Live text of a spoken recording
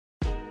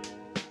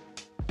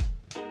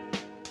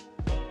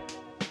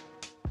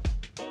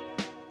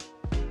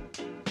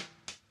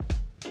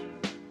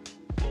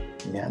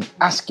Yan.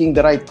 Asking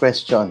the right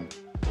question.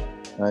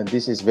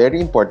 This is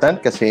very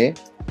important kasi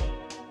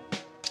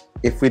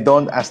if we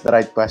don't ask the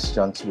right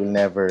questions, we'll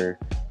never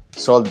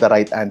solve the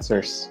right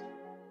answers.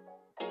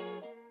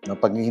 No,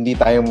 pag hindi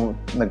tayo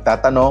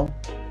nagtatanong,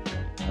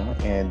 no,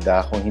 and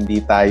kung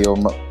hindi tayo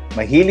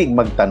mahilig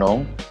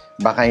magtanong,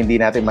 baka hindi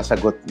natin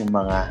masagot yung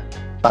mga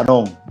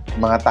tanong,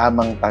 mga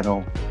tamang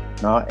tanong.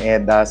 No?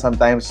 And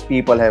sometimes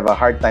people have a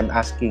hard time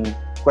asking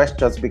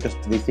questions because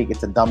they think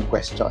it's a dumb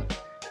question.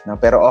 No?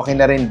 Pero okay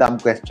na rin dumb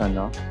question.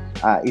 No?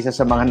 Isa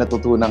sa mga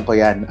natutunan ko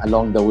yan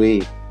along the way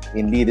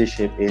in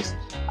leadership is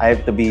I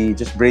have to be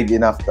just brave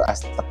enough to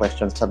ask the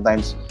questions.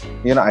 Sometimes,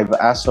 you know, I've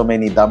asked so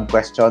many dumb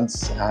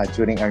questions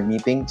during our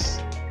meetings.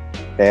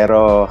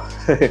 Pero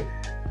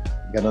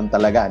ganun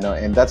talaga. No?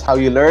 And that's how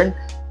you learn.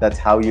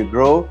 That's how you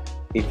grow.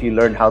 If you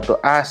learn how to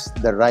ask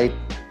the right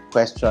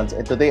questions.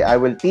 And today I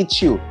will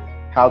teach you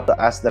how to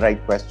ask the right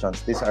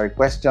questions. These are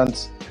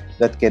questions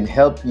that can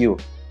help you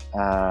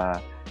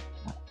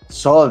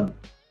solve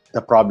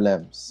the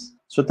problems.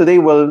 So today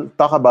we'll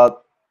talk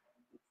about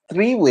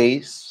 3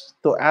 ways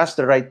to ask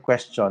the right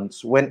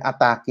questions when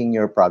attacking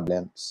your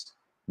problems.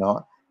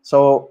 No?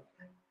 So,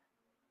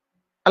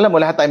 alam mo,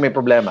 lahat tayo may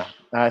problema.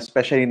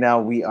 Especially now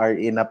we are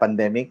in a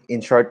pandemic.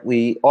 In short,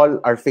 we all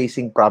are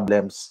facing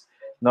problems.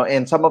 No?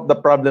 And some of the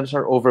problems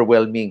are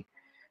overwhelming.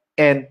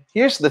 And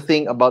here's the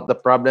thing about the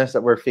problems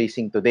that we're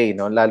facing today,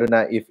 no? Lalo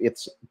na if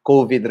it's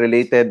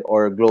COVID-related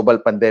or global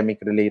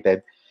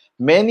pandemic-related,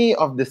 many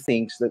of the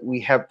things that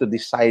we have to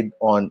decide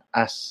on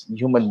as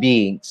human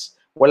beings,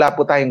 wala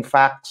po tayong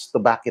facts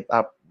to back it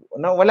up.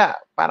 No, wala.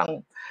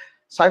 Parang,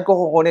 saan ko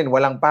kukunin?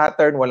 Walang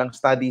pattern, walang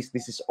studies.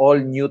 This is all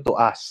new to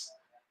us.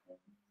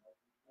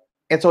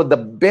 And so the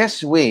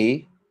best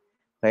way,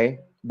 okay,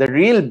 the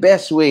real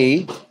best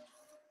way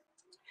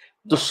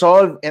to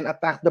solve and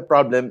attack the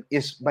problem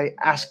is by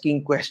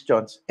asking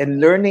questions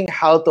and learning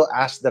how to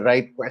ask the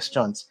right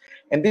questions.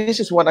 And this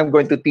is what I'm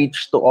going to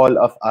teach to all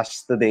of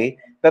us today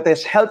that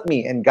has helped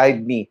me and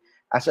guide me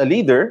as a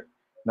leader.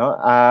 No,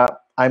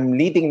 I'm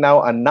leading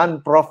now a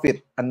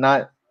non-profit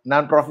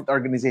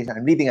organization.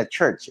 I'm leading a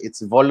church. It's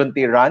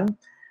volunteer run.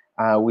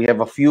 We have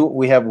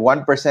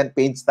 1%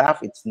 paid staff.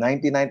 It's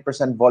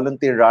 99%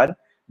 volunteer run.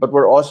 But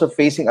we're also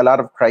facing a lot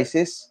of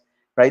crisis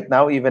right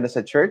now, even as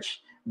a church.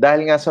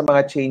 Dahil nga sa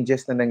mga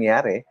changes na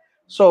nangyari.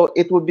 So,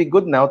 it would be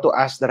good now to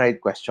ask the right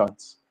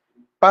questions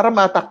para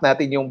ma-attack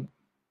natin yung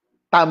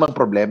tamang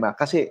problema.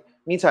 Kasi,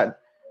 minsan,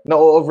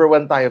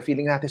 na-overwhelm tayo,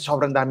 feeling natin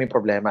sobrang daming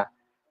problema.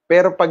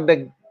 Pero pag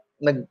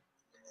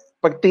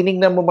pag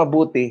tinignan mo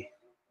mabuti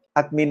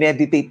at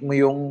mineditate mo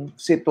yung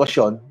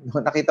sitwasyon,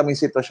 nakita mo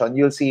yung sitwasyon,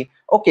 you'll see,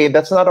 okay,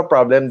 that's not a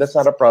problem, this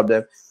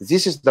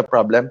is the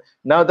problem.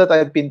 Now that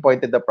I've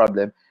pinpointed the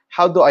problem,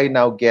 how do I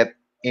now get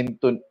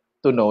into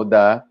to know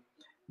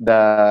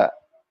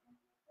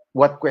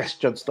what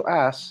questions to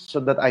ask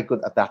so that I could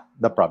attack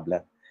the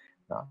problem.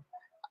 No?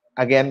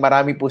 Again,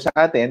 marami po sa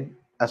atin,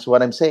 as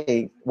what I'm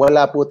saying,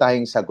 wala po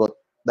tayong sagot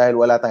dahil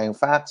wala tayong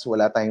facts,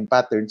 wala tayong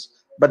patterns.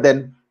 But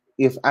then,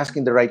 if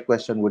asking the right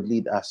question would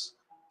lead us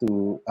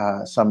to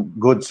some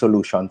good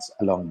solutions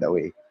along the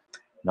way.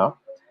 No?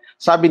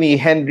 Sabi ni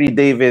Henry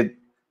David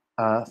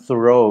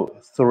Thoreau,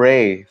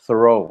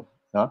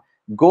 no?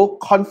 Go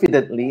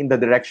confidently in the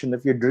direction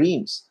of your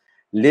dreams.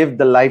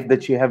 Live the life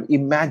that you have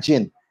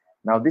imagined.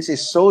 Now, this is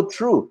so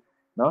true.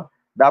 No?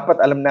 Dapat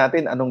alam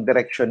natin anong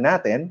direction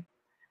natin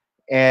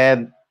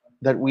and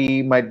that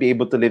we might be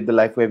able to live the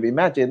life we have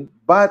imagined.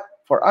 But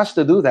for us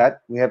to do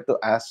that, we have to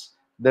ask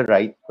the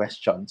right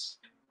questions.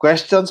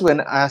 Questions,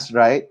 when asked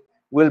right,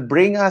 will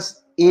bring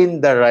us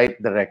in the right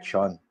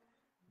direction.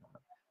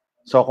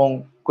 So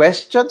kung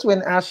questions,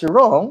 when asked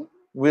wrong,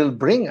 will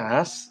bring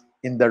us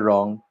in the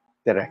wrong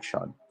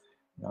direction.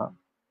 No?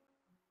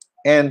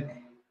 And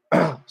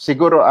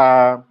siguro,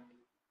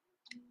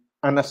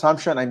 an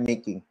assumption I'm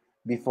making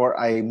before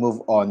I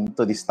move on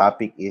to this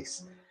topic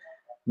is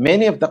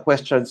many of the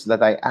questions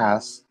that I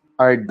ask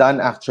are done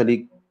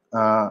actually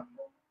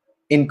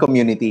in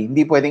community.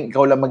 Hindi pwedeng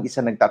ikaw lang mag-isa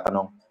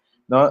nagtatanong.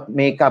 No?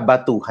 May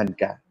kabatuhan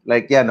ka.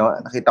 Like yan, no?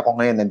 Nakita ko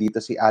ngayon, nandito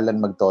si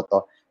Alan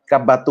Magtoto.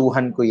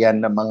 Kabatuhan ko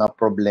yan ng mga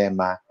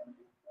problema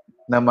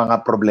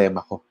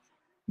ko.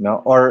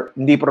 No? Or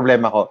hindi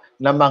problema ko,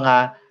 ng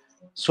mga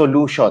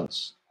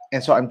solutions.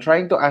 And so I'm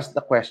trying to ask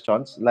the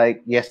questions.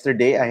 Like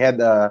yesterday, I had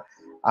a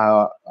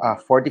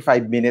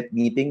 45-minute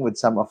meeting with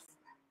some of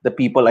the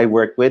people I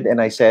work with. And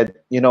I said,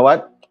 you know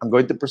what? I'm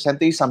going to present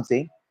to you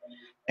something.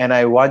 And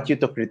I want you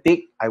to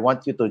critique. I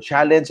want you to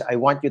challenge. I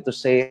want you to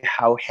say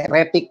how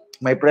heretic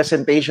my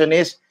presentation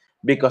is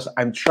because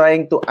I'm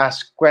trying to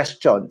ask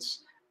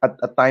questions at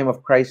a time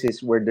of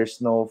crisis where there's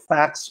no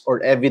facts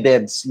or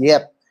evidence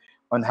yet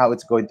on how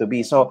it's going to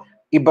be. So,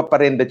 iba pa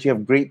rin that you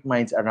have great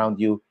minds around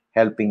you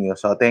helping you.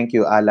 So thank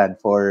you, Alan,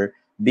 for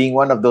being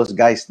one of those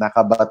guys na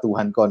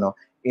kabatuhan ko, no,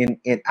 in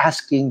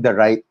asking the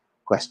right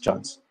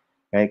questions.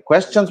 Okay?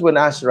 Questions when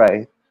asked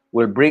right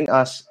will bring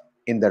us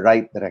in the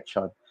right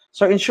direction.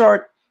 So in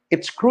short,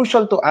 it's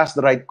crucial to ask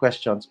the right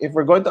questions if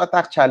we're going to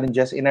attack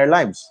challenges in our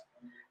lives.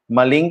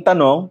 Maling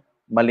tanong,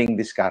 maling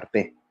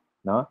diskarte.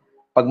 no?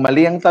 Pag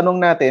mali ang tanong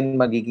natin,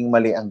 magiging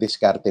mali ang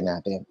diskarte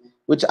natin,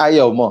 which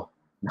ayaw mo,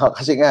 no?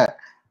 Kasi nga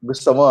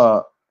gusto mo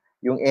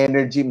yung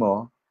energy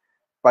mo,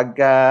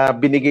 pagka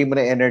binigay mo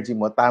na energy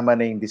mo, tama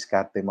na yung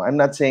diskarte mo. I'm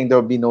not saying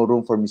there will be no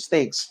room for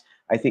mistakes.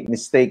 I think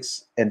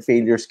mistakes and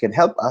failures can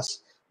help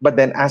us, but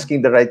then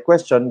asking the right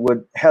question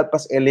would help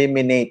us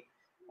eliminate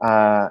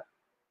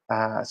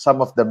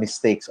some of the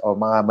mistakes o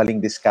mga maling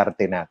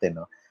diskarte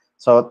natin. No?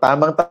 So,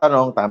 tamang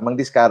tanong, tamang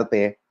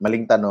diskarte,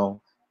 maling tanong,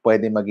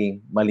 pwede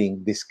maging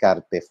maling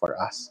diskarte for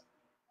us.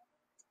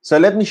 So,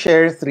 let me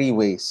share 3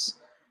 ways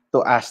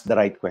to ask the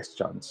right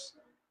questions.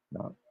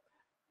 No?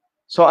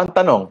 So, ang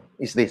tanong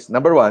is this.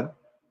 Number 1,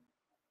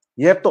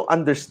 you have to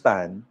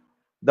understand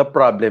the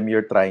problem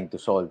you're trying to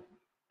solve.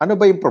 Ano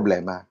ba yung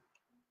problema?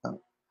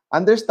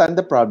 Understand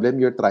the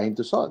problem you're trying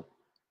to solve.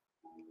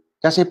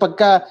 Kasi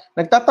pagka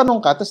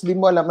nagtatanong ka, tapos di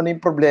mo alam ano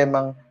yung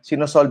problemang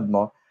sinosolve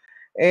mo,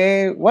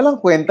 walang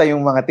kwenta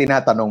yung mga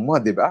tinatanong mo,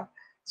 di ba?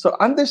 So,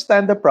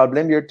 understand the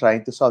problem you're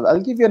trying to solve.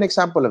 I'll give you an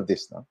example of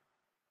this. No?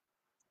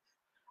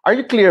 Are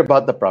you clear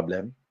about the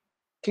problem?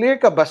 Clear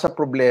ka ba sa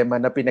problema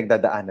na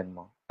pinagdadaanan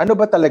mo? Ano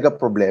ba talaga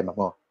problema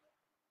mo?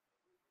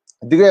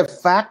 Do you have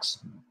facts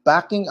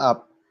backing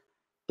up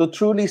to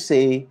truly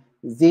say,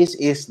 this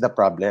is the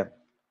problem?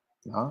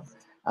 No?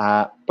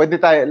 Pwede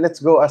tayo,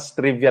 let's go as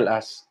trivial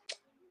as,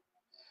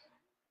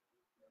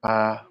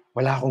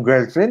 wala akong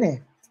girlfriend eh.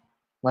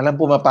 Walang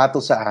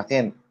pumapato sa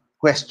akin.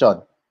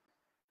 Question.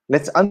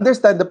 Let's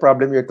understand the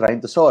problem you're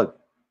trying to solve.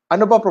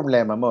 Ano ba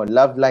problema mo?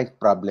 Love life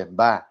problem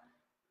ba?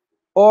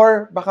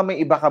 Or baka may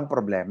iba kang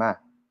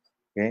problema?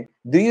 Okay?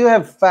 Do you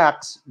have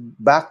facts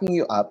backing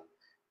you up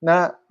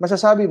na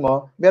masasabi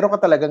mo, meron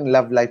ka talagang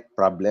love life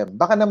problem?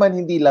 Baka naman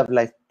hindi love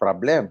life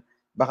problem.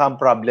 Baka ang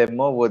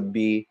problem mo would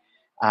be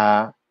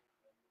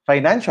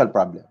financial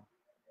problem.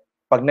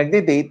 Pag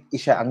nagde-date,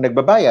 siya ang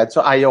nagbabayad,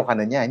 so ayaw ka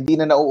na niya. Hindi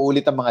na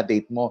nauulit ang mga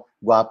date mo.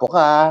 Gwapo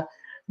ka,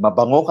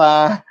 mabango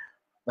ka,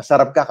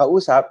 masarap ka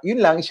kausap,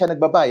 yun lang, siya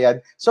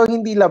nagbabayad. So,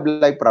 hindi love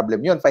life problem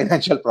yun,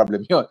 financial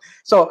problem yun.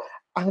 So,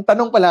 ang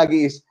tanong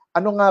palagi is,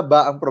 ano nga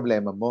ba ang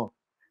problema mo?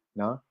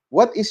 No?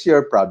 What is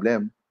your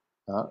problem?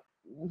 No?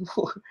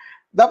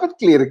 Dapat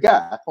clear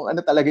ka kung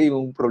ano talaga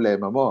yung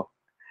problema mo.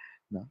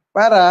 No?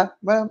 Para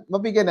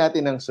mabigyan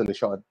natin ng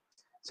solusyon.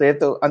 So, you have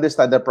to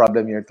understand the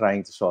problem you're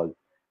trying to solve.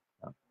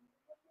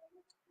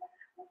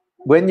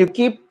 When you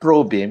keep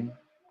probing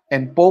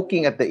and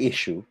poking at the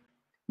issue,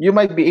 you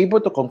might be able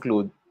to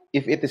conclude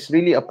if it is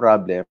really a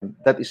problem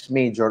that is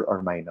major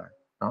or minor.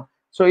 No?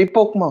 So,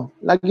 i-poke mo.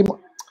 Lagi mo,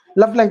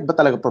 love life ba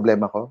talaga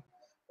problema ko?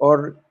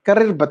 Or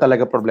career ba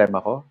talaga problema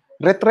ko?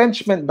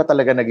 Retrenchment ba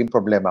talaga naging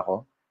problema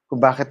ko?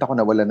 Kung bakit ako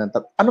nawalan ng...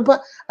 Ano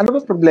ba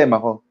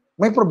problema ko?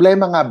 May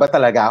problema nga ba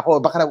talaga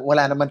ako? Baka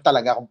wala naman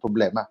talaga akong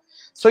problema.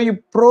 So, you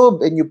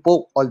probe and you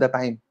poke all the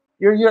time.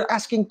 You're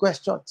asking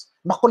questions.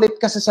 Makulit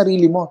ka sa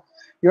sarili mo.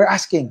 You're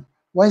asking,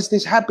 why is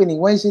this happening?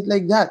 Why is it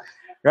like that?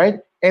 Right?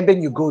 And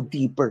then you go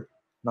deeper.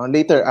 No,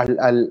 later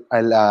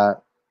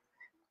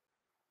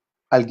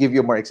I'll give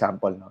you more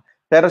example. No?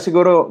 Pero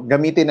siguro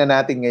gamitin na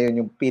natin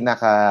ngayon yung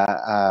pinaka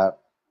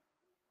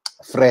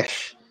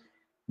fresh,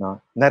 no?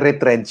 Na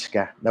retrench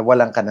ka, na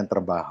walang ka ng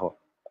trabaho.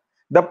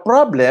 The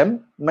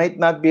problem might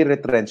not be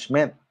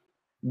retrenchment,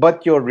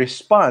 but your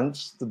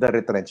response to the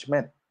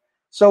retrenchment.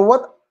 So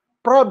what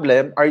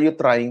problem are you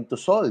trying to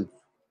solve?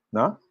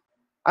 No?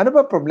 Ano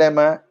ba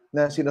problema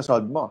na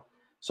sinosolve mo?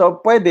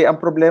 So, pwede, ang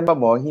problema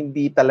mo,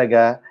 hindi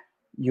talaga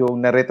yung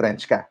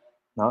na-retrench ka.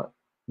 No?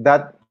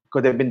 That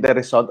could have been the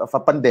result of a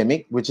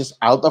pandemic, which is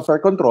out of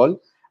our control,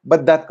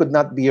 but that could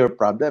not be your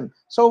problem.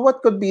 So,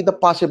 what could be the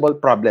possible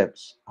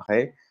problems?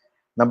 Okay?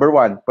 Number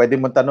 1, pwede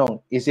mong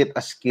tanong, is it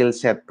a skill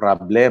set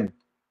problem?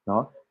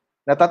 No?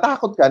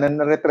 Natatakot ka na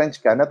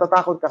na-retrench ka,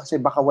 natatakot ka kasi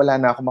baka wala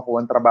na ako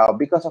makuha ng trabaho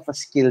because of a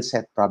skill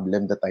set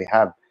problem that I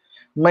have.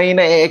 May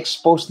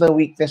na-expose na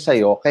weakness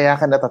sa'yo, kaya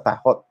ka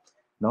natatakot.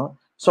 No?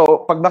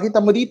 So, pag makita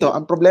mo dito,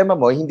 ang problema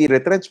mo, hindi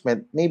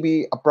retrenchment,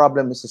 maybe a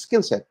problem is a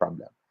skill set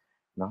problem.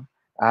 No?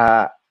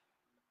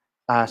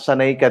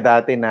 Sanay ka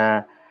dati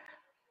na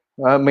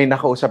may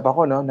nakausap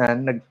ako no, na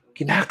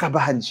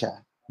kinakabahan siya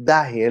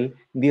dahil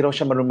hindi raw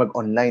siya marunong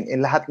mag-online.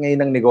 Lahat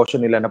ngayon ng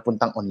negosyo nila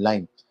napuntang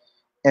online.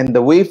 And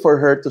the way for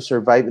her to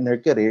survive in her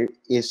career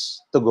is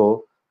to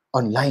go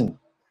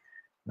online.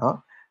 No?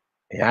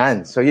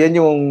 Ayan. So, yan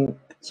yung...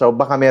 So,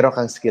 baka meron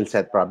kang skill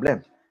set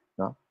problem.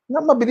 No?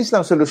 Na mabilis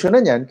lang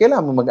solusyonan yan,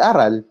 kailangan mo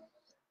mag-aral.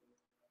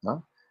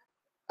 No?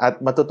 At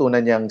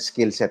matutunan yung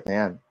skill set na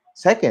yan.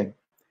 Second,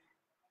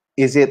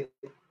 is it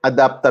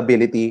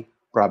adaptability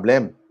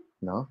problem?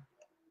 No?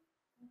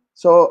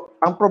 So,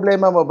 ang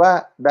problema mo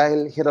ba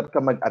dahil hirap ka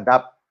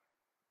mag-adapt?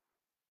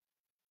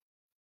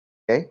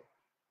 Okay?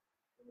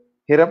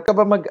 Hirap ka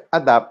ba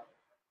mag-adapt?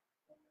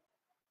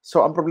 So,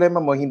 ang problema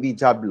mo hindi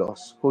job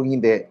loss, kung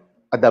hindi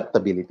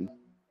adaptability.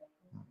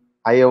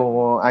 Ayaw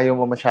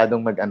mo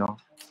masyadong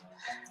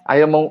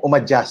ayaw mong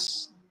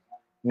umadjust.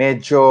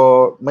 Medyo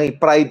may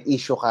pride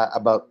issue ka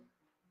about,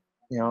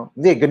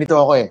 hindi, ganito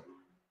ako eh.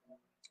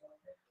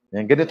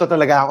 Ganito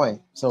talaga ako eh.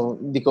 So,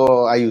 hindi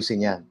ko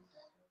ayusin yan.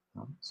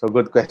 So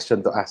good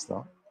question to ask,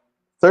 no?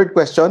 Third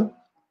question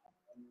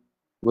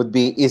would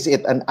be, is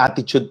it an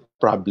attitude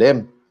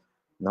problem?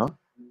 No?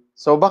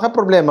 So baka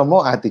problema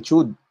mo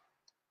attitude.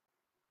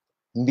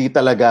 Hindi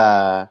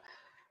talaga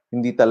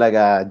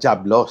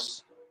job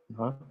loss,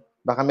 no?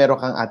 Baka meron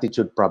kang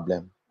attitude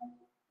problem.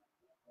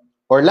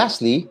 Or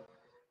lastly,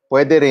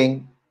 pwede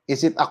ring,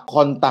 is it a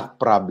contact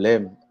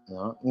problem?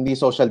 No? Hindi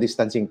social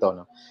distancing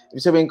to, no?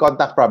 Ibig sabihin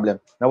contact problem,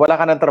 nawala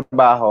ka ng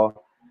trabaho,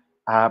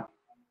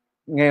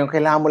 ngayon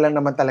kailangan mo lang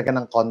naman talaga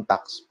ng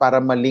contacts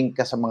para ma-link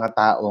ka sa mga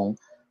taong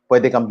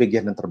pwede kang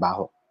bigyan ng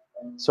trabaho.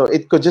 So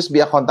it could just be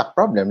a contact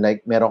problem.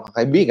 Like meron kang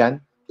kaibigan,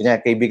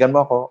 kaibigan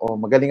mo ako, o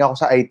magaling ako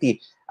sa IT.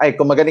 Ay,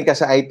 kung magaling ka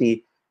sa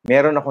IT,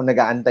 meron akong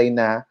nag-aantay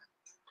na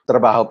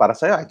trabaho para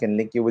sa'yo. I can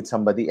link you with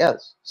somebody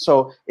else.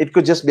 So it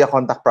could just be a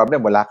contact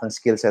problem. Wala kang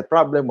skill set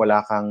problem,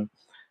 wala kang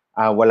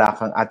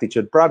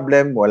attitude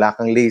problem, wala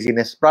kang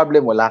laziness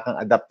problem, wala kang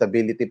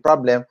adaptability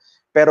problem,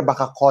 pero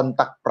baka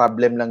contact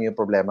problem lang yung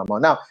problema mo.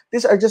 Now,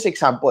 these are just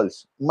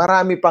examples.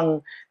 Marami pang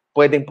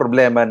pwedeng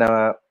problema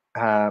na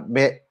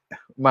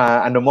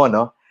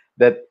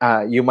that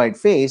you might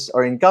face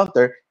or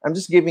encounter. I'm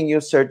just giving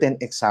you certain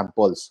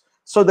examples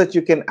so that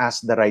you can ask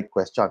the right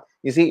question.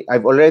 You see,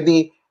 I've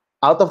already,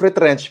 out of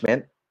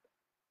retrenchment,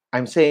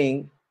 I'm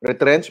saying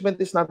retrenchment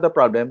is not the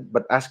problem,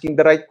 but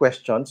asking the right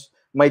questions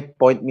might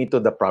point me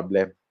to the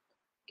problem.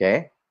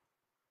 Okay?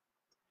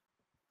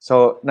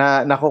 So,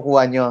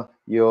 nakukuha nyo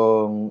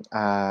yung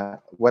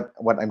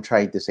what I'm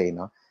trying to say,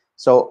 no?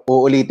 So,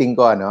 uulitin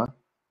ko,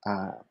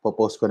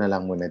 popost ko na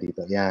lang muna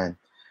dito. Yan.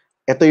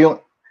 Ito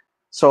yung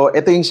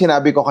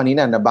sinabi ko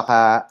kanina na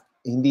baka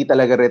hindi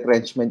talaga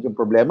retrenchment yung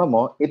problema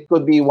mo. It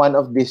could be one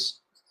of these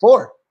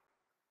four.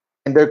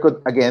 And there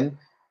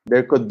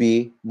could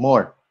be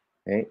more.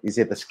 Okay? Is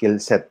it a skill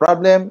set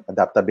problem,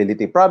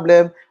 adaptability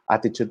problem,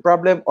 attitude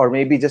problem, or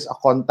maybe just a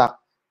contact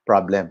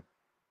problem?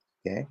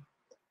 Okay?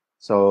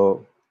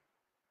 So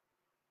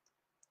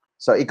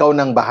ikaw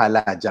nang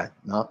bahala dyan,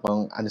 no?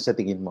 Kung ano sa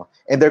tingin mo.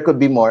 And there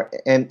could be more,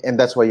 and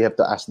that's why you have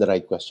to ask the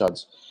right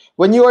questions.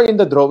 When you are in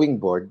the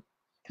drawing board,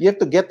 you have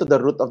to get to the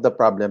root of the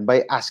problem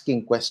by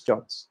asking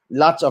questions.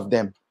 Lots of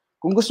them.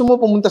 Kung gusto mo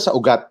pumunta sa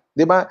ugat,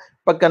 di ba,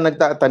 pagka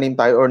nagtatanim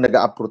tayo or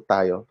nag-uproot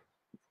tayo,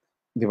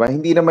 di ba,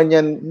 hindi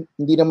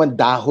naman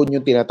dahon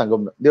yung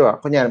tinatanggap. Di ba,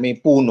 kunyari may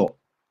puno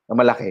na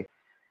malaki.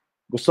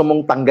 Gusto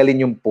mong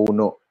tanggalin yung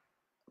puno.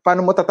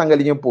 Paano mo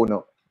tatanggalin yung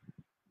puno?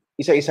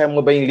 Isa-isa mo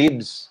ba yung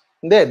leaves?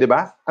 Hindi, di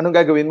ba? Anong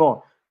gagawin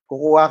mo?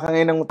 Kukuha ka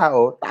ngayon ng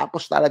tao,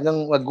 tapos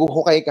talagang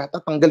maghuhukay ka,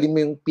 tatanggalin mo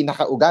yung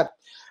pinakaugat.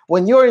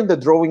 When you're in the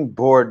drawing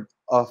board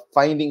of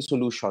finding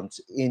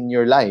solutions in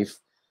your life,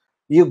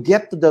 you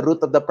get to the root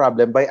of the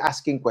problem by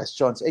asking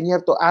questions, and you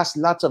have to ask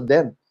lots of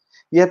them.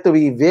 You have to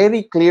be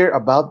very clear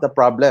about the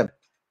problem.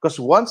 Because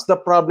once the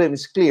problem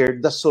is clear,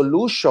 the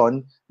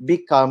solution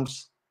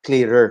becomes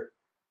clearer.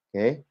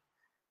 Okay?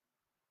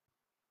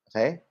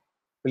 Okay?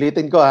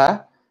 Ulitin ko,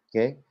 ha?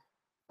 Okay?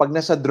 Pag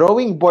nasa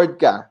drawing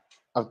board ka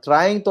of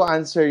trying to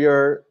answer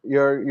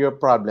your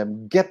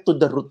problem, get to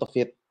the root of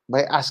it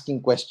by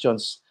asking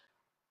questions.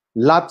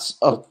 Lots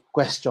of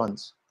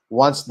questions.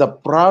 Once the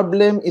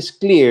problem is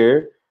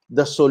clear,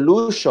 the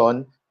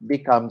solution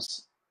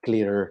becomes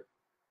clearer.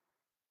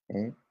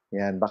 Okay?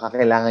 Yan, baka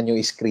kailangan nyo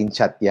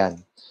i-screenshot yan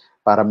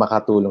para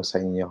makatulong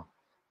sa inyo.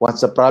 Once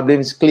the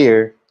problem is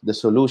clear, the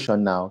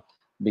solution now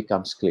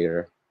becomes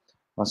clearer.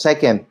 Now,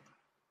 second,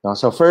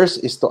 so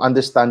first is to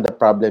understand the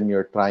problem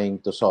you're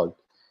trying to solve.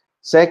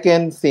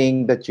 Second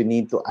thing that you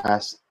need to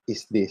ask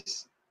is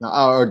this,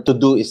 or to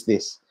do is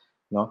this,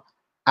 no?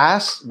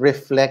 Ask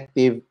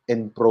reflective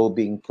and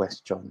probing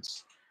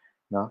questions.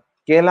 No?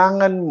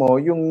 Kailangan mo,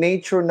 yung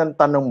nature ng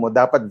tanong mo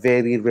dapat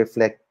very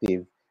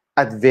reflective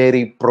at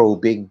very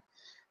probing.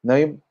 No?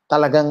 Yung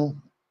talagang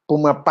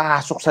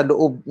pumapasok sa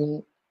loob,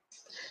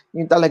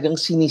 yung talagang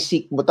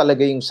sinisik mo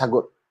talaga yung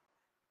sagot.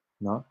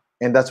 No?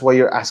 And that's why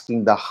you're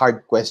asking the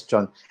hard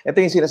question.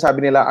 Ito yung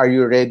sinasabi nila, are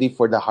you ready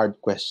for the hard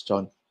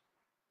question?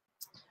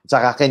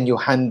 Saka, can you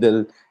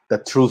handle the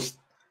truth?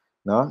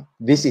 No?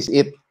 This is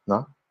it.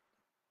 No?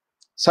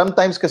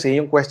 Sometimes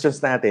kasi yung questions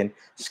natin,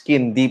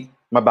 skin deep,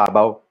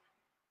 mababaw.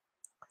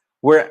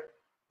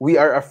 We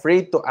are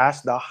afraid to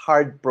ask the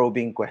hard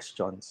probing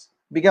questions.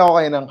 Bigyan ko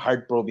kayo ng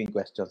hard probing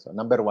questions. So,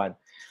 number one,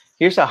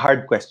 here's a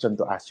hard question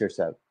to ask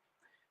yourself.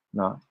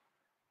 No?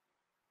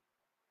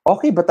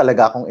 Okay ba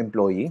talaga akong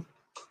employee?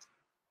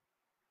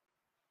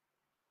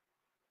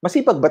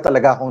 Masipag ba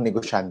talaga akong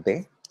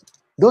negosyante?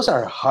 Those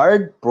are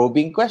hard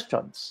probing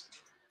questions.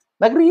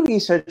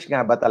 Nagre-research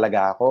nga ba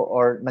talaga ako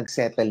or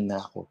nagsettle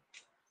na ako?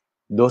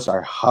 Those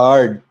are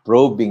hard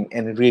probing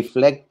and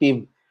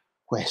reflective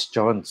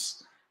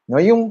questions. No,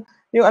 yung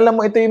alam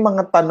mo, ito yung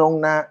mga tanong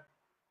na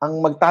ang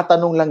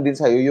magtatanong lang din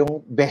sa'yo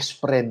yung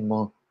best friend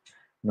mo.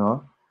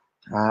 No?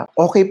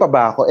 Okay pa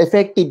ba ako?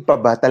 Effective pa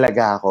ba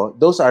talaga ako?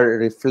 Those are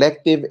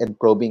reflective and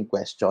probing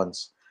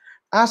questions.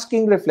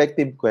 Asking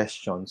reflective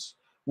questions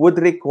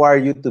would require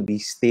you to be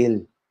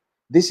still.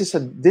 This is a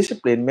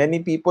discipline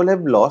many people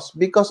have lost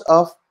because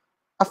of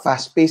a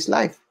fast-paced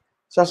life.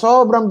 Sa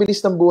sobrang bilis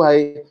ng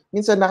buhay,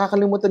 minsan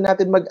nakakalimutan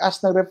natin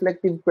mag-ask ng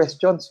reflective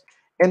questions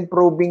and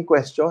probing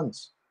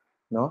questions.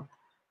 No?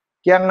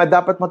 Kaya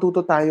nga dapat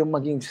matuto tayong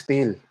maging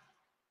still.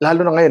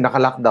 Lalo na ngayon,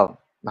 naka-lockdown,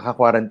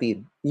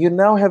 naka-quarantine. You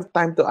now have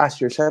time to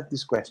ask yourself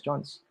these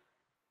questions.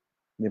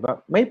 Di ba?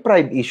 May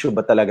pride issue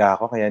ba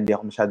talaga ako kaya hindi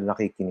ako masyado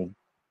nakikinig?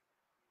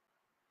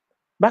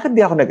 Bakit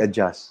hindi ako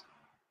nag-adjust?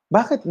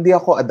 Bakit hindi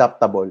ako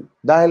adaptable?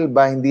 Dahil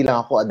ba hindi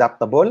lang ako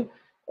adaptable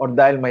or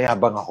dahil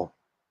mayabang ako?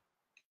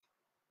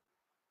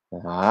 Di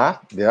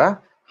ba?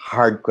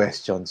 Hard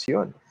questions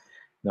yun.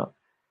 No?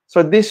 So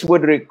this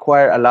would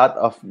require a lot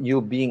of you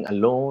being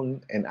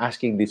alone and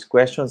asking these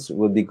questions. It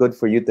would be good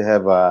for you to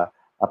have a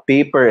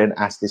paper and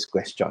ask these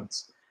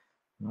questions.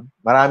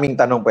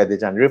 Maraming tanong pwede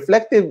dyan.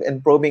 Reflective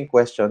and probing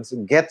questions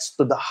gets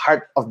to the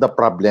heart of the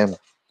problem.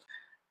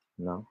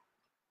 No?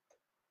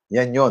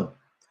 Yan yun.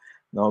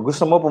 No?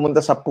 Gusto mo pumunta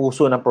sa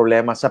puso ng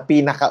problema, sa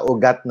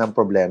pinakaugat ng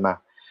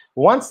problema.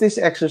 Once this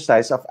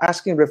exercise of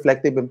asking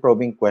reflective and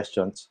probing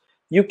questions,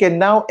 you can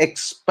now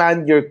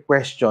expand your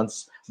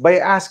questions by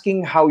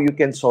asking how you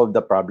can solve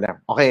the problem.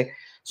 Okay?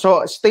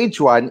 So, stage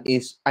 1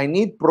 is, I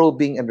need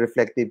probing and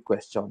reflective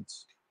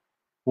questions.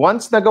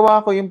 Once nagawa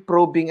ko yung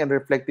probing and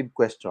reflective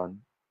question,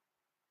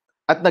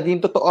 at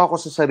naging totoo ako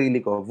sa sarili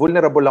ko,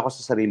 vulnerable ako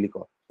sa sarili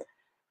ko,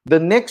 the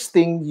next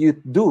thing you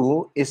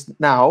do is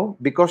now,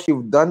 because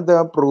you've done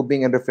the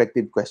probing and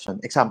reflective question,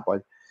 example,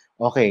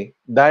 okay,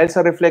 dahil sa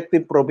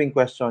reflective probing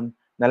question,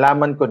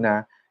 nalaman ko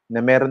na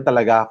meron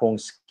talaga akong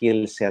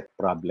skill set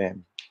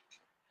problem.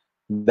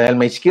 Dahil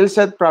may skill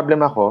set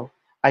problem ako,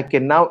 I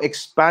can now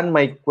expand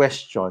my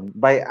question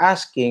by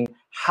asking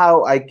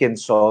how I can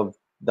solve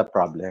the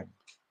problem.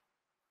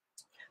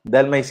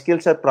 Dahil may skill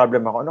set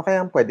problem ako, ano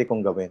kaya ang pwede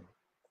kong gawin?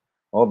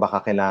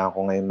 Baka kailangan ko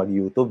ngayon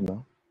mag-YouTube,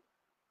 no?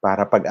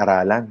 Para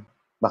pag-aralan.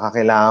 Baka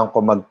kailangan ko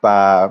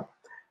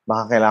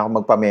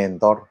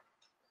magpa-mentor.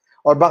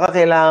 Or baka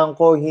kailangan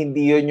ko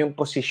hindi yun yung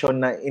posisyon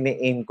na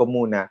ini-aim ko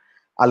muna.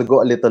 I'll go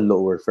a little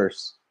lower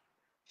first.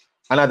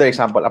 Another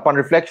example, upon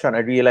reflection,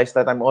 I realized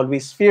that I'm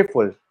always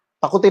fearful.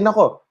 Takutin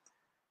ako.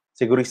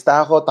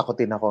 Sigurista ako,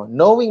 takutin ako.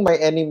 Knowing my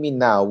enemy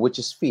now, which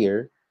is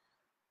fear,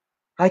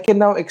 I can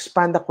now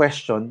expand the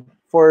question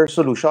for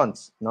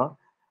solutions, no?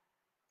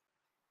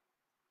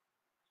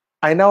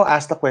 I now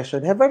ask the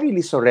question, have I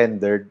really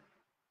surrendered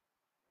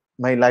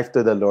my life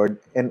to the Lord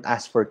and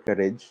asked for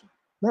courage?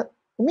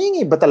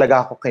 Humingi ba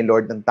talaga ako kay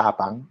Lord ng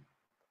tapang?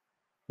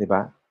 Di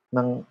ba?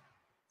 Ng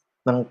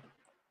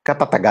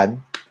katatagan?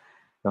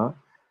 No?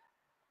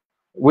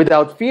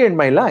 Without fear in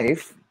my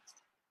life,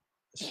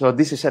 so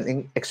this is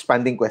an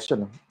expanding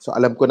question. No? So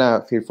alam ko na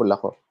fearful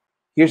ako.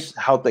 Here's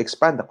how to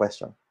expand the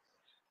question.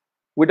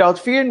 Without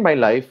fear in my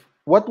life,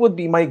 what would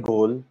be my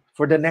goal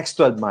for the next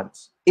 12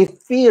 months?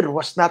 If fear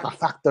was not a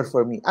factor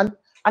for me,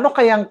 ano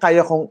kayang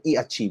kaya kong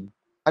i-achieve?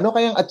 Ano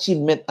kayang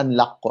achievement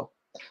unlock ko?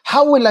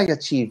 How will I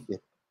achieve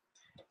it?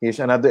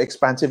 Here's another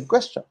expansive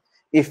question.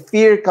 If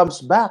fear comes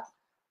back,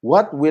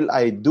 what will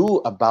I do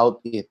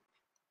about it?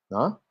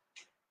 No?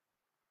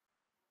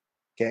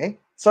 Okay?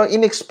 So,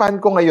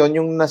 in-expand ko ngayon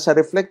yung nasa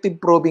reflective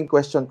probing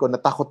question ko,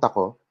 natakot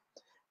ako.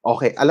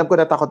 Okay, alam ko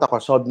natakot ako,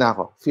 solved na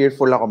ako.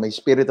 Fearful ako, may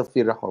spirit of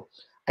fear ako.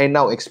 I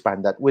now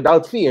expand that.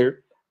 Without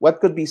fear,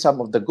 what could be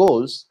some of the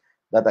goals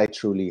that I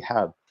truly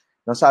have?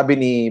 No, sabi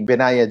ni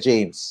Benaya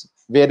James,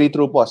 very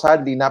true po.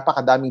 Sadly,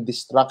 napakadaming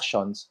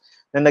distractions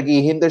na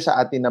naghihinder sa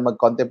atin na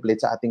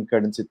mag-contemplate sa ating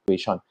current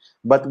situation.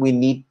 But we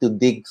need to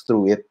dig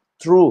through it.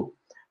 True.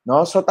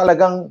 No? So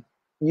talagang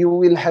you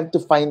will have to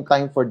find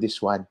time for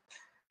this one.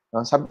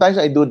 No? Sometimes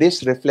I do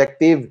this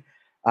reflective,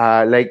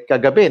 like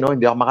kagabi, no?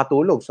 Hindi ako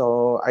makatulog.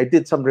 So I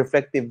did some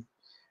reflective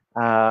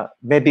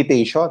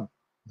meditation.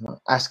 No?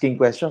 Asking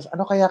questions.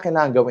 Ano kaya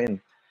kailangan gawin?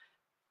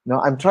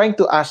 No, I'm trying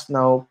to ask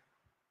now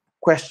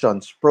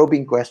questions,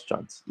 probing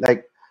questions.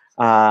 Like,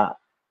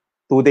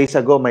 2 days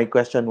ago, my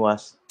question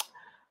was,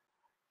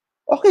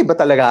 okay ba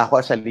talaga ako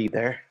as a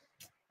leader?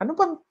 Ano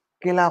bang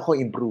kailangan ko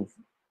improve?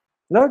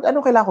 Lord, ano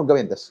kailangan ko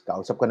gawin? Tapos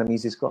kausap ko na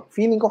misis ko.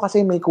 Feeling ko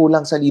kasi may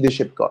kulang sa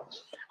leadership ko.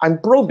 I'm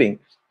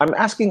probing. I'm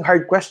asking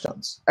hard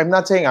questions. I'm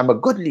not saying I'm a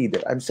good leader.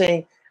 I'm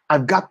saying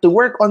I've got to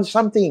work on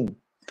something.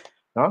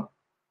 No?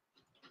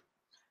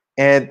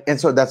 And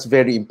so that's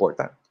very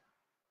important.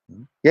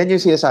 Yan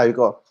yung sinasabi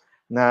ko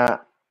na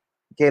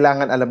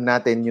kailangan alam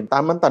natin yung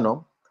tamang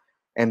tanong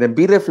and then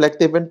be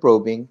reflective and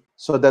probing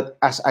so that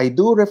as I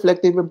do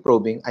reflective and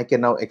probing, I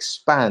can now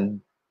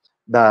expand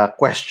the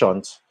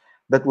questions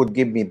that would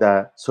give me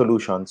the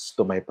solutions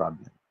to my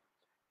problem.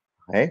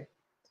 Okay?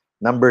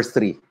 Number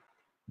 3,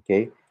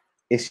 okay,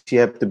 is you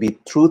have to be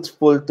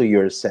truthful to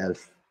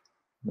yourself.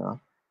 No?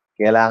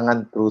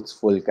 Kailangan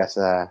truthful ka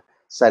sa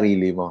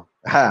sarili mo.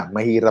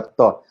 Mahirap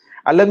to.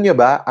 Alam nyo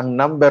ba, ang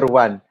number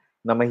 1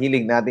 na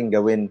mahilig nating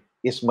gawin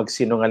is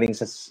magsinungaling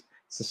sa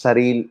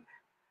sarili.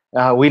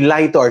 We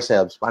lie to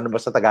ourselves. Paano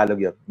ba sa Tagalog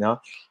yun? No?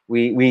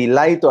 We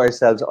lie to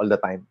ourselves all the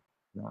time.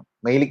 No?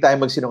 Mahilig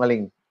tayong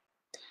magsinungaling.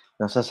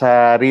 No? Sa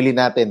sarili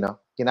natin. No?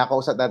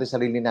 Kinakausap natin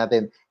sarili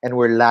natin and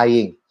we're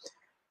lying.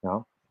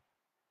 No?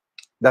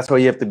 That's why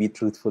you have to be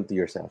truthful to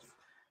yourself.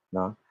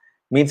 No?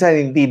 Minsan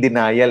hindi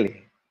denial eh.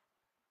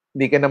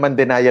 Hindi ka naman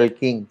denial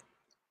king.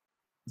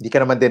 Hindi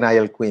ka naman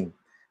denial queen.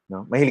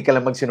 No? Mahilig ka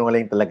lang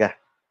magsinungaling talaga.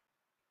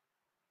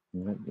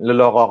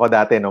 Loloko ako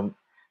dati, no?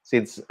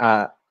 Since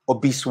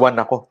obese one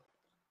ako.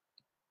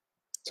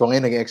 So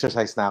ngayon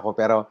nag-exercise na ako,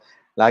 pero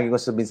lagi ko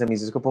sabihin sa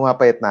misis ko,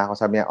 pumapayat na ako.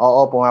 Sabi niya,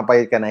 oo,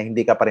 pumapayat ka na,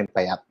 hindi ka pa rin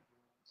payat.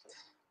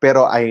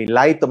 Pero I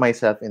lie to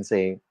myself and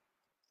say,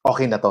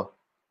 okay na to.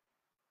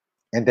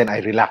 And then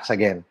I relax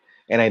again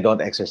and I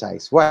don't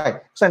exercise.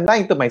 Why? Because I'm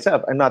lying to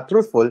myself. I'm not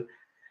truthful.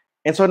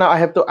 And so now I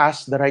have to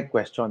ask the right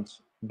questions.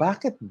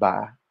 Bakit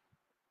ba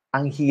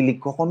ang hilig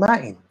ko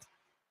kumain?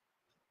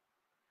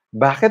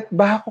 Bakit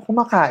ba ako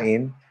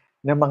kumakain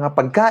ng mga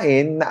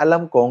pagkain na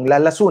alam kong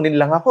lalasunin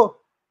lang ako?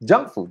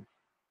 Junk food.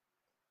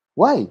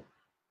 Why?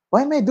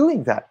 Why am I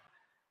doing that?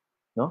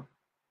 No?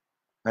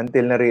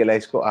 Until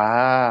na-realize ko,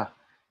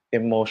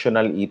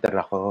 emotional eater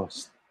ako.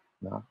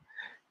 No?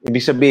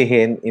 Ibig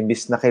sabihin,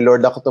 imbis na kay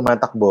Lord ako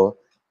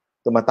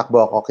tumatakbo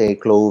ako kay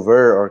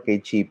Clover or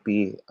kay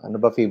Chippy. Ano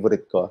ba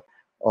favorite ko?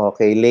 O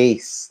kay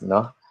Lace,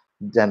 no?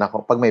 Diyan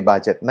ako, pag may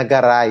budget.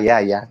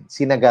 Nagaraya yan.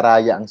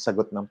 Sinagaraya ang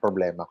sagot ng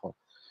problema ko.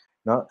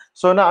 No?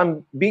 So now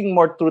I'm being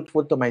more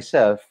truthful to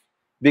myself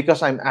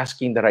because I'm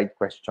asking the right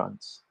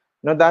questions.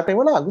 No, dati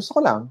wala, gusto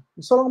ko lang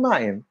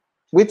kumain.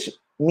 Which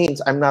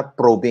means I'm not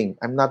probing,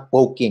 I'm not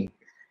poking.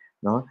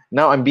 No?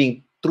 Now I'm being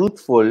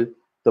truthful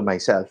to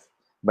myself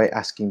by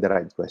asking the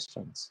right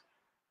questions.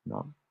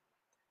 No?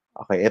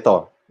 Okay,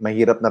 ito,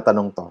 mahirap na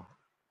tanong to.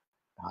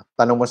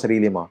 Tanong mo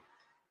sarili mo,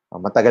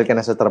 matagal ka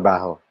na sa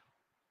trabaho.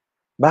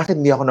 Bakit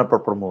hindi ako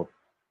na-promote?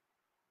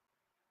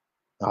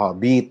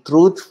 Be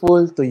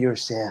truthful to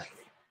yourself.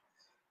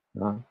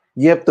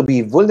 You have to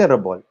be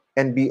vulnerable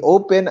and be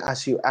open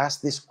as you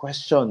ask these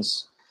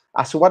questions.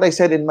 As what I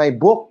said in my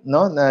book,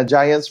 no, na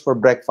Giants for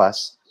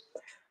Breakfast,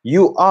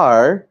 you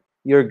are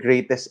your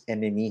greatest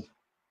enemy.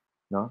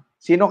 No?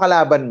 Sino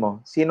kalaban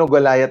mo? Sino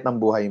Goliath ng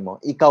buhay mo?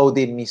 Ikaw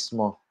din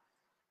mismo.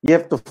 You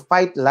have to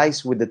fight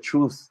lies with the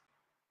truth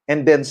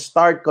and then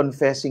start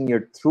confessing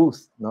your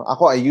truth. No?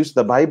 Ako, I use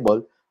the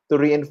Bible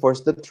to reinforce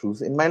the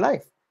truth in my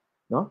life.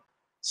 No?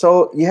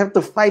 So, you have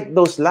to fight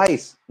those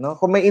lies. No?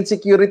 Kung may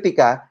insecurity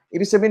ka,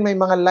 ibig sabihin may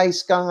mga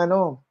lies kang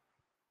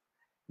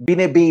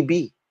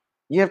bine-baby.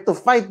 You have to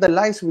fight the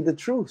lies with the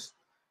truth.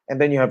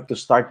 And then you have to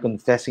start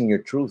confessing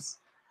your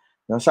truth.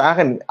 No? Sa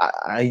akin,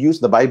 I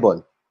use the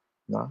Bible,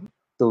 no?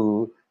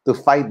 to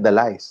fight the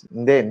lies.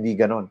 Hindi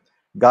ganon.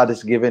 God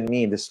has given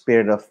me the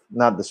spirit of,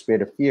 not the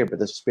spirit of fear, but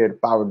the spirit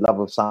of power, love,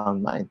 of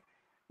sound mind.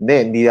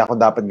 Hindi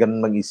ako dapat ganon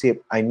mag-isip.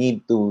 I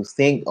need to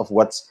think of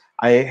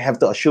I have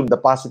to assume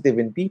the positive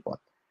in people.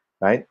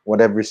 Right?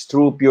 Whatever is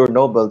true, pure,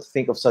 noble,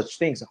 think of such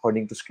things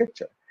according to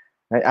Scripture.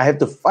 Right? I have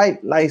to fight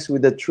lies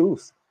with the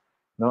truth.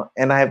 No?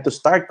 And I have to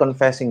start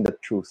confessing the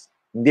truth.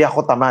 Hindi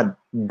ako tamad.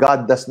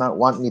 God does not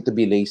want me to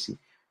be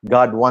lazy.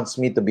 God wants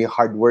me to be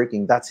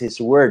hardworking. That's His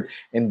word.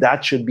 And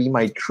that should be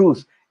my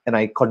truth. And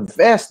I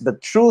confess the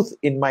truth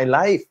in my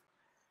life.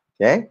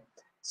 Okay?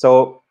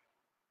 So,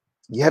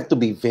 you have to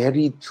be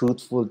very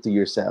truthful to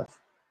yourself.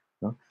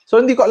 No? So,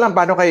 hindi ko alam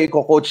paano kayo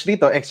i-coach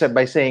dito except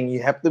by saying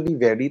you have to be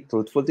very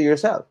truthful to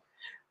yourself.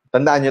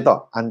 Tandaan nyo to,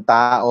 ang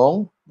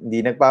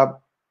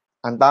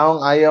taong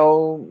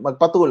ayaw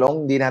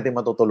magpatulong, hindi natin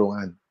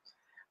matutulungan.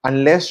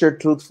 Unless you're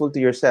truthful to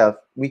yourself,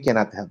 we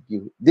cannot help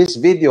you. This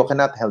video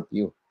cannot help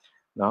you.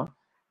 No?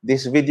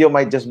 This video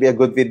might just be a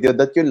good video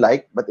that you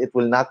like, but it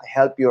will not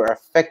help you or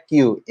affect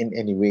you in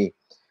any way.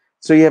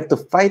 So you have to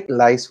fight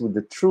lies with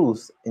the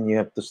truth and you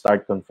have to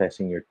start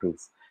confessing your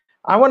truth.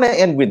 I want to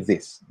end with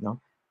this. No?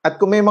 At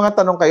kung may mga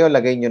tanong kayo,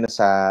 lagay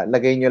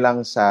nyo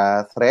lang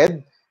sa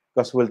thread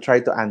because we'll try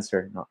to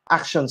answer. No?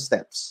 Action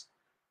steps.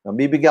 No?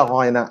 Bibigyan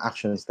ko kayo ng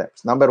action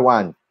steps. Number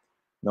 1,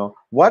 no?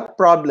 What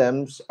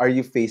problems are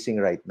you facing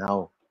right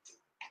now?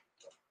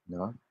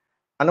 No?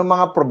 Anong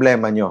mga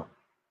problema nyo?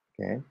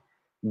 Okay?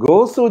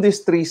 Go through these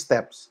 3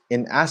 steps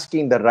in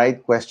asking the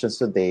right questions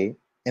today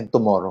and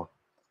tomorrow.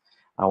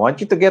 I want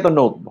you to get a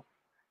notebook.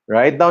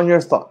 Write down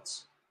your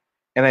thoughts.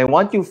 And I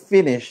want you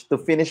to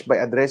finish by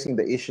addressing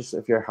the issues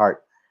of your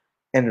heart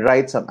and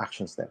write some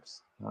action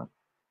steps. No?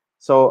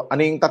 So,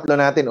 ano yung tatlo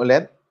natin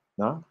ulit?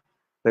 No?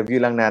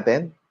 Review lang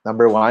natin.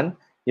 Number 1,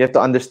 you have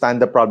to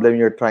understand the problem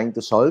you're trying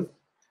to solve.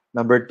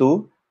 Number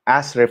 2,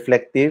 ask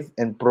reflective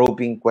and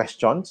probing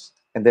questions.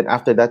 And then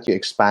after that, you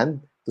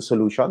expand to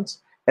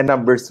solutions. And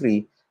number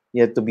 3,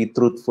 you have to be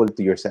truthful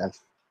to yourself.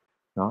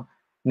 No?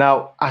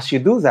 Now, as you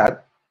do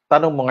that,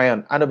 tanong mo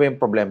ngayon, ano ba yung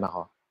problema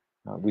ko?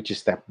 Which is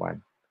step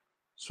 1.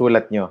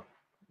 Sulat nyo.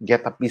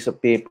 Get a piece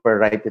of paper,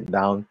 write it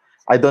down.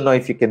 I don't know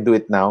if you can do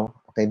it now.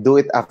 Okay, do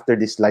it after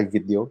this live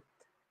video.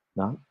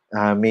 No?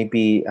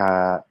 Maybe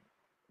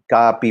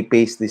copy,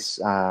 paste this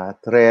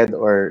thread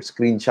or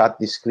screenshot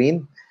this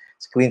screen.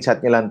 Screenshot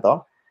nyo lang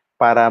to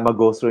para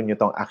mag-go through nyo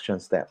tong action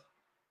step.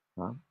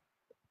 No?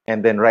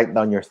 And then write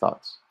down your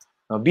thoughts.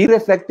 Now, be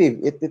reflective.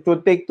 It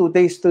will take 2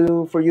 days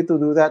for you to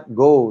do that.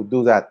 Go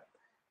do that.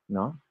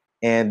 No?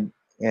 And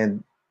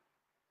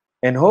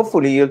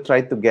hopefully you'll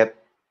try to get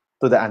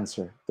to the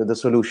answer, to the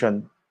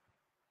solution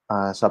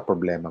sa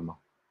problema mo.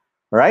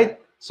 Right?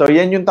 So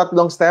yan yung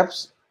tatlong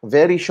steps.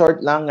 Very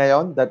short lang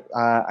ngayon that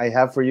I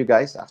have for you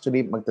guys.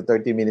 Actually, magta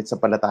 30 minutes na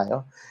pala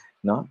tayo.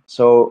 No?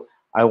 So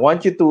I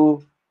want you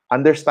to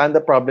understand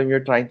the problem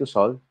you're trying to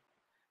solve.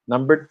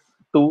 Number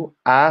 2,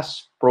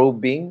 ask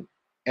probing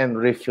and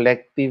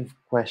reflective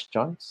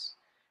questions.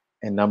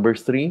 And number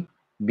 3,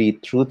 be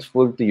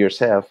truthful to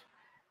yourself.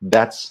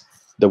 That's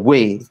the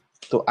way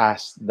to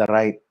ask the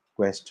right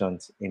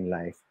questions in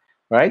life.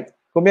 Right?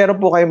 Kung meron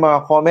po kayong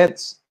mga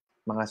comments,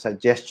 mga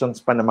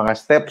suggestions pa na mga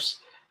steps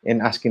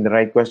in asking the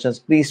right questions,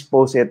 please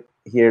post it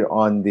here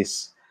on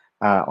this,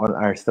 on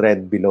our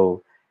thread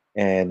below.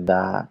 And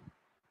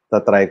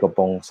tatry ko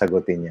pong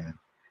sagutin yan.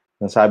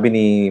 Sabi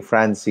ni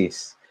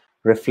Francis,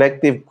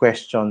 reflective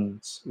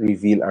questions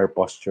reveal our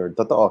posture.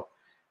 Totoo.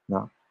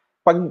 No?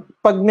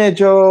 Pag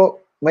medyo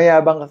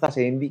mayabang ka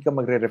kasi, hindi ka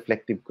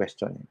magre-reflective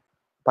question.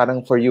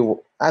 Parang for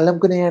you, alam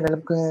ko na yan,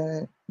 alam ko na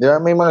yan. Di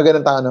ba? May mga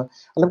ganun tao, no?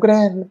 Alam ko na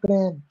yan, alam ko na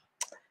yan.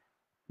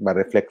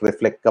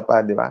 Ma-reflect ka pa,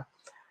 di ba?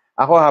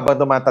 Ako, habang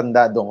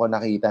tumatanda, doon ko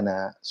nakita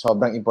na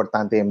sobrang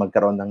importante yung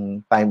magkaroon ng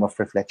time of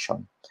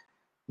reflection.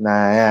 Na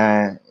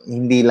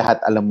hindi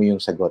lahat alam mo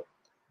yung sagot.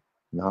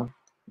 No?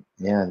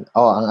 Yan.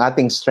 Oh, ang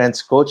ating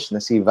strengths coach na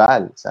si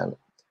Val. Sabi,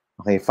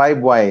 okay, 5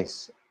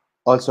 whys.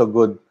 Also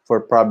good for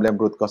problem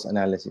root cause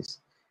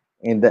analysis.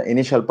 In the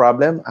initial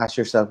problem, ask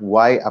yourself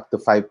why up to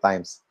 5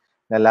 times.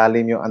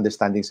 Nalalim yung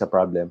understanding sa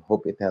problem.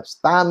 Hope it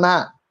helps.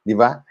 Tama! Di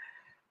ba?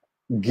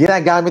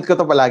 Ginagamit ko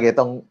to palagi.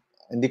 Itong,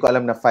 hindi ko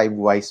alam na 5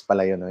 whys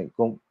pala yun.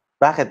 Kung,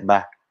 bakit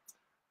ba?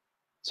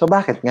 So,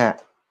 bakit nga?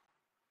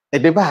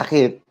 Eh, di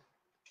bakit?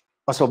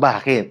 O, so,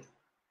 bakit?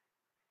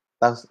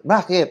 Tapos,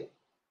 bakit?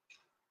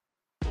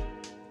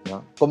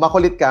 No? Kung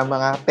makulit ka,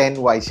 mga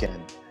 10 whys yan.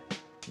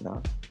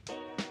 No?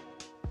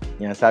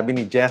 Yan, sabi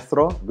ni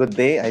Jethro, good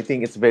day. I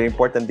think it's very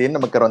important din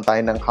na magkaroon tayo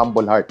ng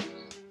humble heart.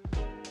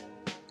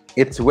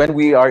 It's when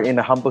we are in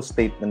a humble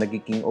state na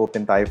nagiging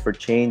open tayo for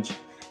change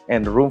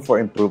and room for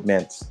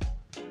improvements.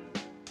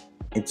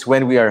 It's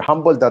when we are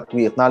humble that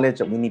we acknowledge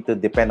that we need to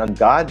depend on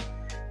God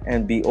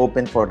and be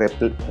open for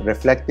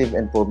reflective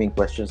and probing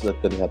questions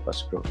that could help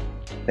us grow.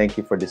 Thank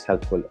you for this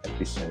helpful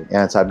episode.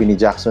 Yan, sabi ni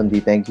Jackson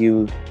D, thank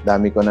you.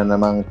 Dami ko na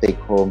namang take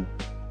home.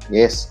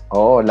 Yes,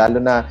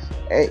 lalo na,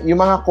 yung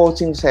mga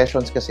coaching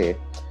sessions kasi,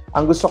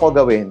 ang gusto ko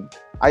gawin,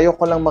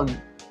 ayoko lang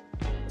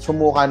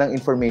sumuka ng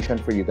information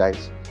for you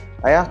guys.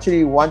 I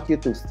actually want you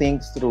to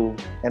think through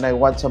and I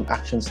want some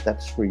action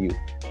steps for you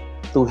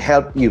to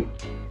help you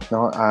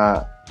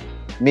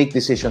make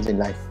decisions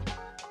in life.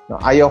 No,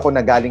 ayoko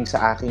na galing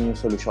sa akin yung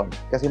solusyon.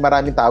 Kasi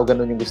maraming tao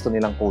ganun yung gusto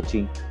nilang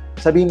coaching.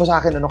 Sabihin mo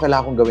sa akin ano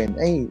kailangan kong gawin.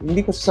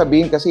 Hindi ko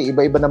sasabihin kasi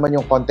iba-iba naman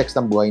yung context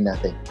ng buhay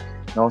natin.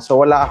 No? So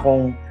wala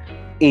akong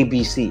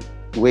ABC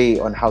way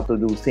on how to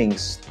do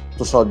things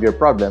to solve your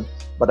problem,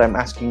 but I'm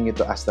asking you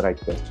to ask the right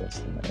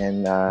questions.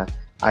 And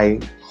I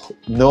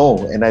know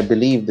and I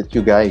believe that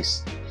you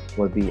guys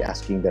will be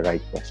asking the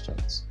right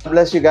questions. God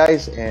bless you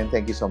guys and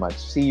thank you so much.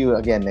 See you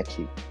again next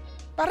week.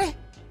 Pare,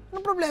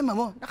 anong problema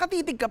mo?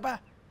 Nakatitig ka pa.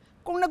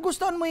 Kung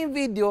nagustuhan mo yung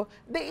video,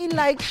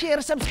 i-like,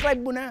 share, subscribe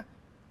mo na.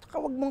 Saka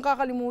huwag mong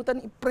kakalimutan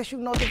i-press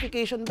yung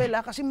notification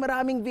bell kasi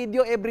maraming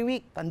video every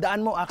week.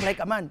 Tandaan mo, act like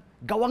a man.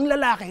 Gawang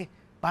lalaki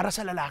para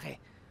sa lalaki.